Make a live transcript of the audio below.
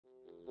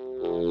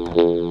Since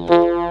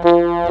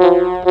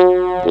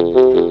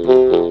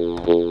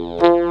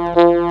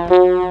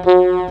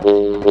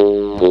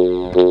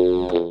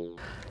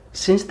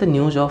the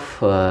news of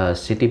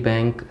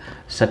Citibank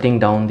shutting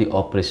down the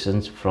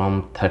operations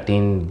from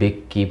 13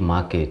 big key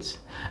markets,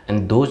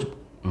 and those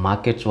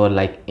markets were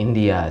like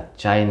India,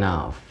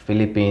 China,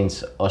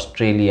 Philippines,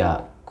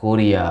 Australia,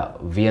 Korea,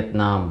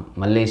 Vietnam,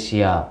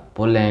 Malaysia,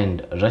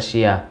 Poland,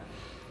 Russia.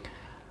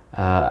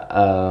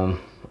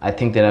 I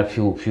think there are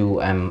few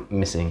I'm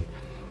missing.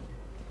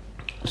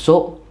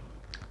 So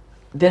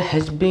there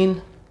has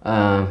been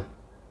a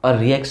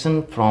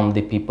reaction from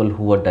the people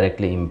who were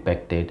directly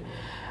impacted.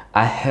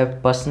 I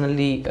have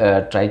personally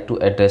tried to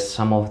address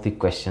some of the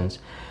questions.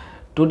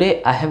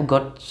 Today I have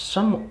got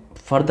some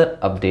further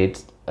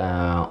updates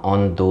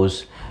on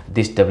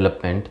this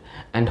development,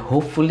 and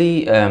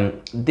hopefully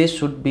this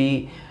should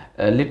be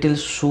a little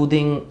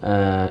soothing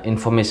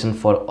information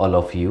for all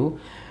of you.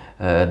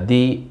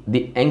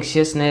 The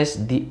anxiousness,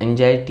 the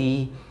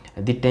anxiety,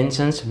 the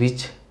tensions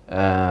which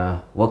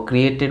were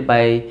created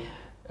by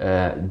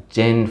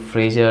Jane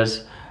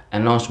Fraser's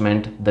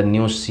announcement, the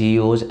new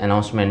CEO's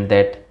announcement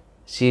that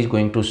she is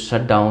going to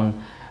shut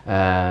down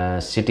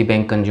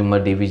Citibank consumer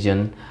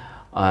division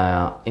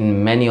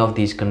in many of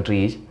these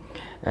countries.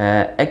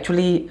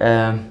 Actually,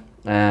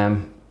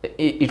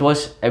 it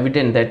was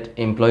evident that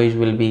employees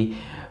will be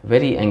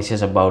very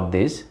anxious about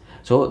this.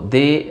 So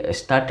they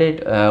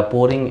started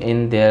pouring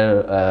in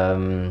their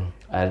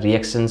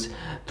reactions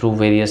through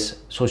various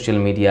social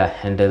media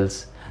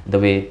handles, the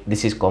way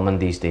this is common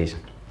these days.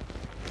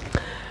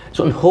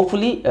 So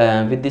hopefully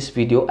with this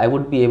video I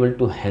would be able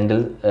to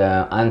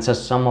answer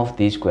some of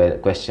these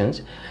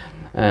questions,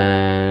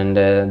 and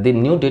the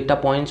new data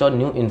points or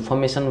new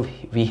information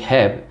we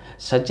have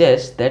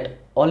suggests that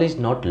all is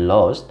not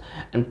lost,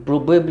 and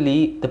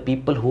probably the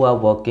people who are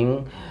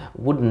working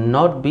would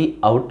not be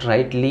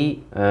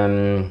outrightly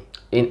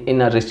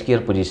in a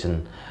riskier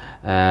position.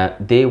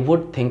 They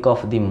would think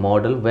of the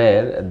model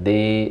where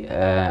they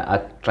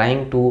are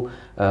trying to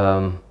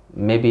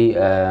maybe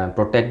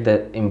protect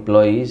the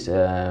employees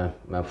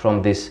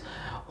from this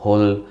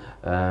whole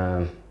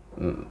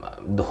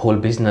the whole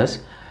business.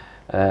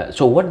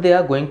 So what they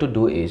are going to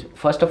do is,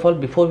 first of all,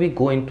 before we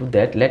go into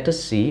that, let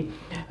us see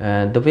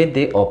the way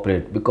they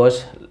operate,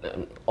 because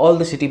all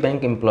the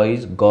Citibank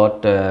employees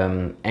got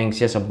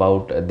anxious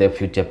about their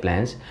future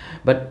plans.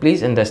 But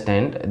please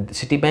understand,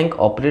 Citibank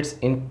operates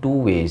in two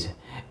ways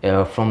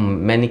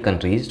from many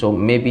countries. So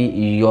maybe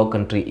your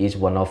country is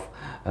one of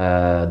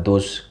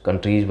those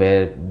countries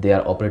where they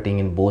are operating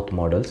in both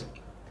models.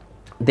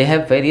 They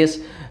have various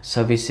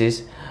service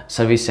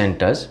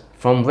centers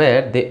from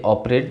where they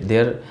operate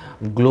their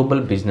global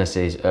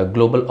businesses,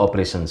 global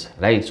operations,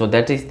 right? So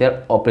that is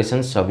their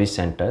operations service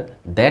center.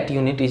 That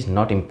unit is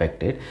not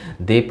impacted.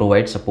 They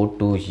provide support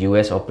to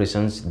US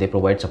operations, they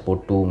provide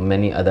support to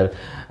many other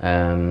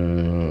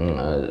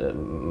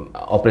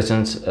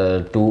operations,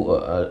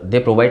 they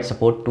provide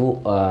support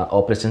to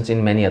operations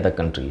in many other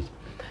countries.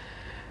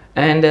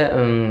 And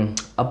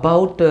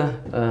about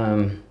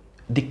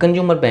the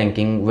consumer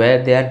banking,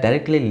 where they are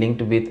directly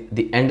linked with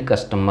the end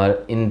customer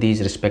in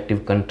these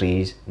respective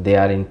countries, they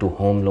are into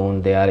home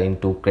loan, they are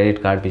into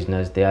credit card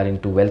business, they are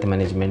into wealth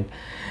management,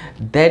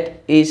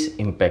 that is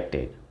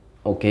impacted.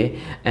 Okay,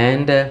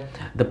 and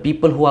the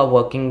people who are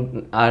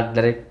working are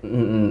direct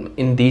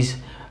in these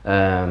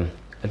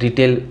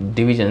retail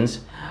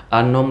divisions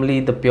are normally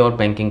the pure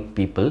banking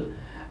people.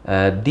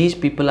 These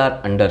people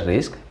are under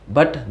risk.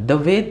 But the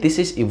way this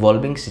is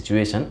evolving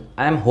situation,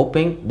 I am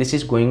hoping this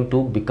is going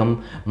to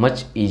become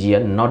much easier,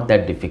 not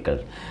that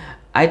difficult.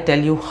 I tell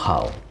you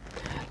how.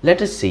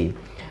 Let us see.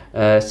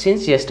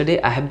 Since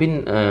yesterday I have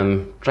been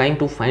trying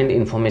to find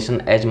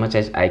information as much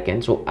as I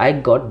can. So I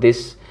got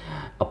this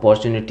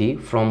opportunity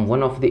from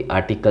one of the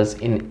articles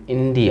in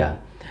India,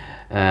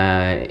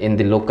 in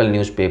the local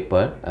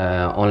newspaper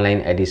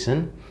online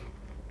edition.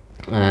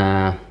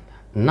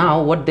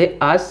 Now what they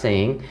are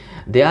saying,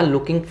 they are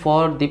looking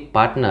for the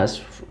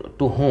partners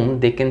to whom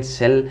they can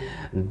sell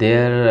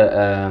their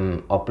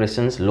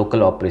operations,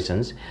 local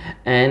operations.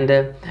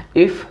 And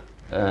if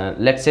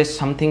let's say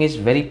something is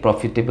very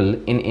profitable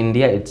in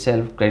India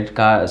itself, credit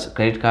card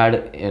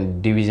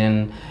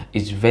division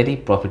is very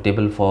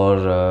profitable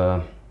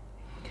for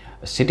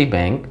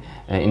Citibank.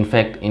 In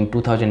fact, in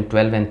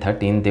 2012 and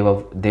 13 they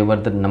were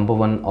the number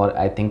one, or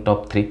I think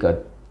top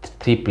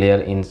three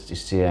player in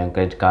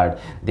credit card.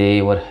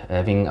 They were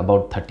having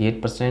about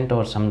 38%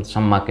 or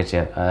some market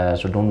share.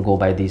 So don't go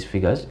by these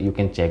figures, you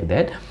can check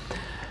that.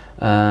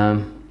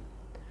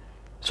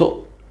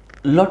 So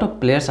a lot of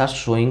players are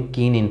showing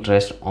keen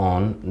interest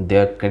on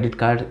their credit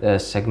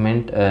card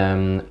segment.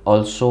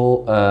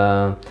 Also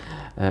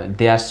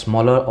they are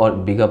smaller or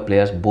bigger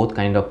players, both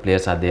kind of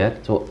players are there.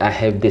 So I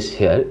have this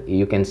here,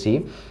 you can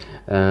see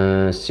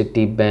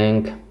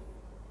Citibank.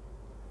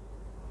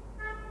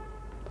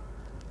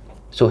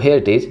 So here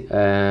it is,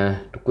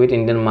 to quit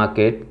Indian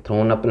market,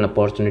 thrown up an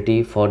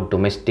opportunity for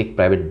domestic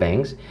private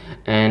banks,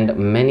 and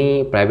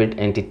many private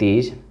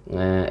entities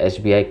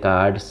SBI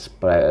Cards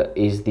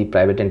is the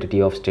private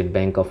entity of State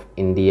Bank of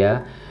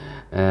India.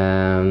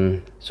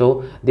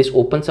 So this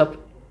opens up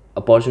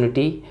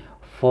opportunity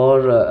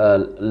for a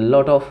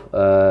lot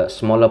of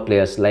smaller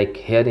players, like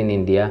here in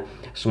India,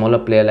 smaller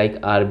player like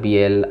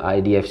RBL,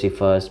 IDFC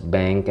First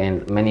Bank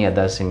and many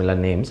other similar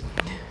names.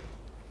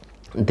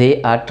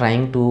 They are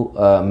trying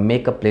to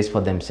make a place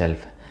for themselves.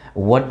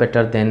 What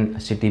better than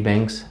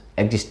Citibank's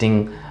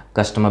existing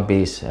customer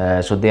base?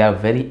 So they are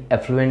very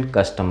affluent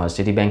customers.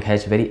 Citibank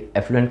has very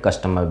affluent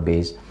customer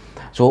base.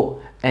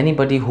 So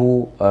anybody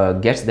who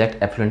gets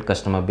that affluent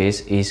customer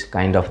base is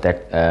kind of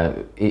that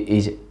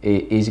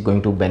is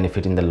going to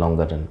benefit in the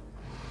longer run.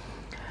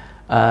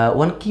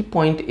 One key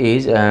point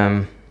is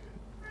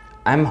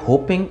I'm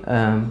hoping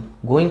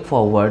going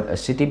forward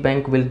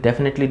Citibank will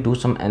definitely do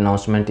some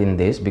announcement in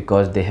this,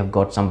 because they have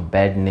got some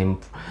bad name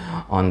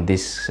on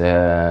this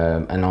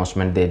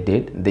announcement they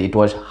did. It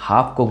was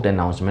half cooked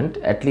announcement.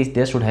 At least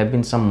there should have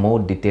been some more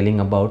detailing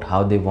about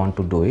how they want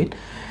to do it,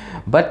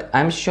 but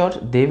I'm sure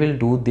they will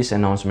do this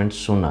announcement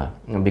sooner,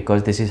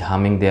 because this is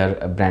harming their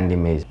brand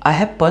image. I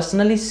have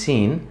personally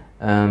seen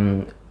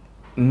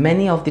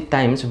many of the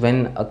times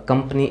when a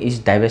company is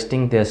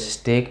divesting their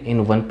stake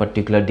in one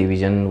particular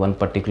division, one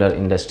particular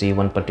industry,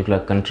 one particular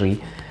country,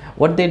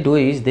 what they do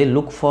is they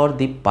look for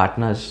the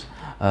partners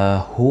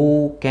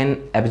who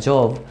can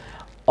absorb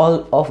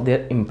all of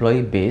their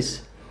employee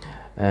base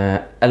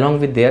along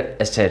with their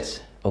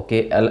assets,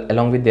 okay,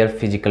 along with their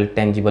physical,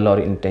 tangible or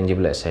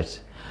intangible assets.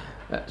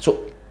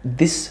 So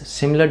this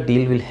similar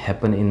deal will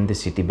happen in the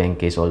Citibank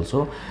case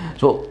also.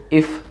 So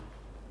if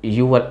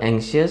you were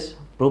anxious,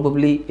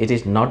 probably it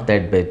is not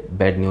that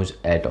bad news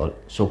at all.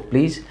 So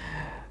please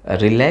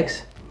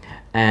relax.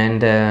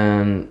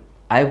 And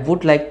I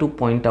would like to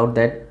point out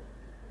that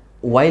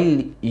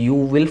while you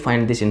will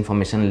find this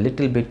information a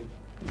little bit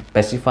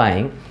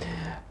pacifying,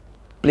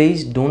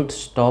 please don't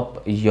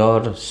stop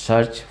your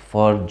search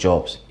for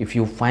jobs. If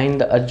you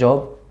find a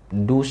job,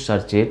 do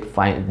search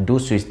it, do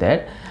switch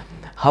that.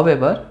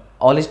 However,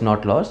 all is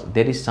not lost.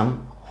 There is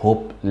some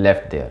hope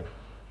left there.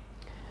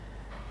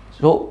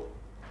 So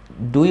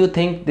do you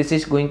think this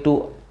is going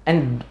to,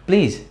 and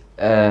please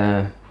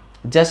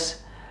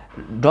just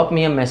drop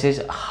me a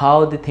message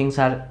how the things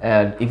are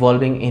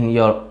evolving in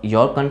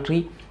your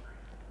country.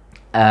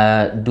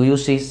 Do you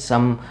see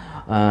some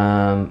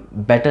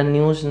better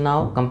news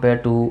now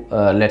compared to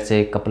let's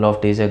say a couple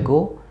of days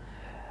ago?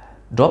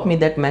 Drop me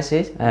that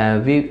message. I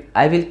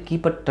will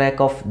keep a track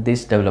of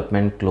this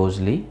development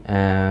closely,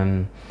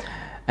 and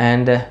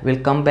we'll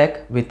come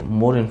back with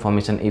more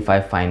information if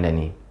I find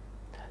any.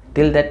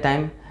 Till that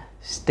time,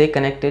 stay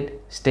connected,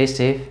 stay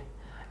safe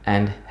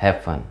and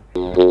have fun.